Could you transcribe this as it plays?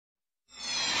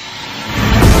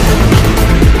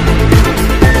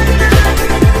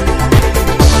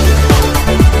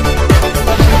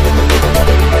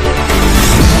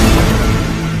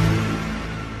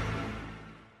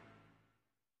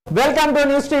Welcome to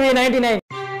News TV 99.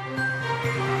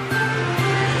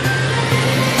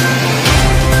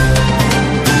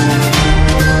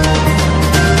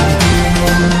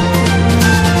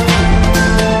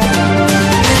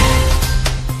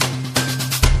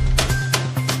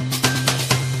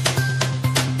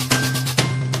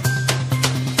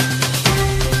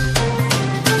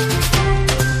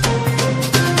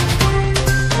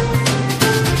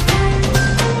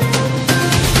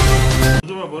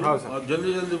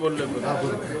 जल्दी जल्दी बोल ले।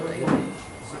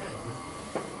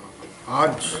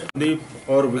 आज संदीप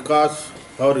और विकास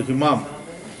और हिमाम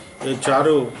ये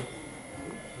चारों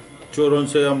चोरों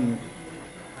से हम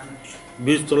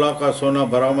 20 तोला का सोना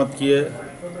बरामद किए।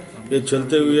 ये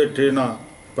चलते हुए ट्रेन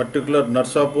पर्टिकुलर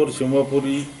नरसापुर,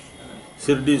 सिंगापुरी,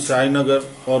 शिरडी, साईनगर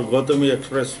और गौतमी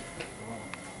एक्सप्रेस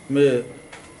में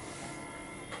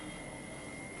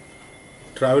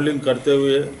ट्रैवलिंग करते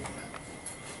हुए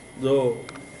जो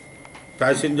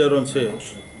पैसेंजरों से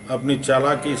अपनी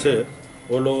चालाकी से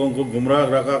वो लोगों को गुमराह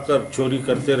रखाकर चोरी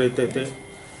करते रहते थे।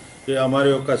 ये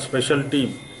हमारे का special team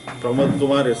Pramod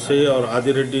Kumar SI और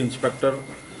आदि रेड्डी इंस्पेक्टर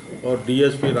और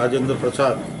डीएसपी राजेंद्र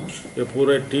प्रसाद ये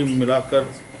पूरे टीम मिलाकर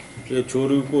ये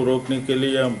चोरी को रोकने के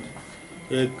लिए हम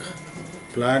एक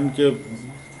प्लान के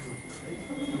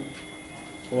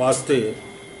वास्ते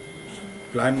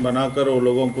प्लान बनाकर वो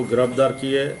लोगों को गिरफ्तार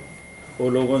किए। वो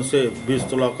लोगों से 20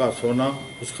 तोला का सोना,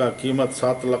 उसका कीमत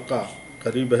 7 लाख का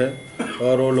करीब है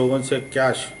और वो लोगों से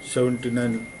कैश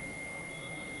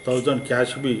 79,000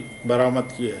 कैश भी बरामद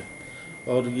किए है।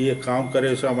 और ये काम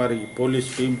करे से हमारी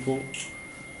पुलिस टीम को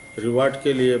रिवार्ड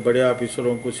के लिए बड़े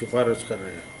ऑफिसरों को सिफारिश कर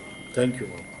रहे हैं। Thank you.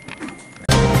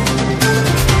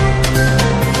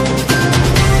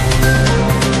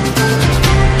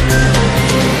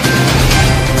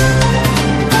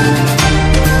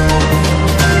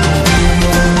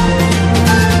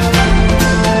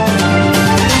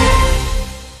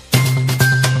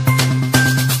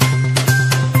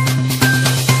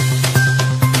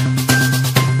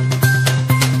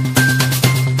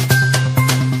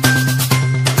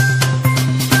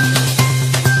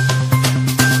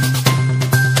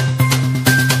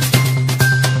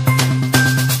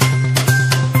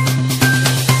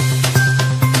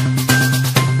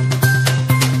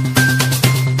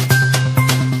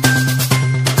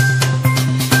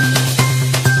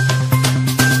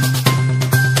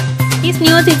 This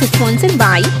news is sponsored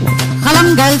by खलम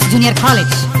गर्ल्स जूनियर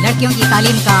कॉलेज, लड़कियों की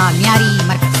तालीम का मियारी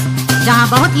मरकज, जहां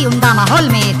बहुत ही उम्दा माहौल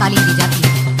में तालीम दी जाती है।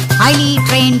 हाईली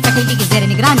ट्रेन फैकल्टी की जेर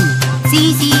निगरानी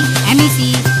सीईसी,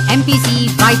 एमईसी, एमपीसी,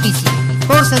 वाईपीसी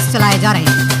कोर्सेज चलाए जा रहे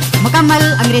हैं। मुकम्मल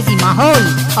अंग्रेजी माहौल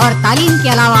और तालीम के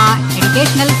अलावा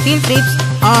एजुकेशनल फील्ड ट्रिप्स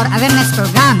और अवेयरनेस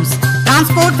प्रोग्राम्स,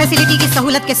 ट्रांसपोर्ट फैसिलिटी की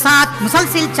सहूलत के साथ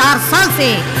मुसलसिल 4 साल से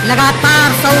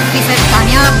लगातार 100%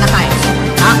 कामयाब नताइज।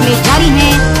 दाखिले जारी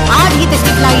हैं। आज ही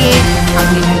तशरीफ लाइए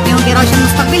अपनी लड़कियों के रोशन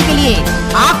मुस्तकबिल के लिए।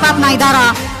 आपका अपना इदारा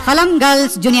खलम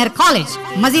गर्ल्स जूनियर कॉलेज।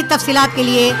 मजीद तफसीलात के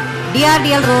लिए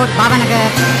DRDL रोड, बाबानगर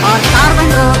और carbon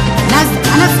road नज़द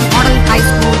Anas model high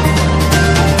school,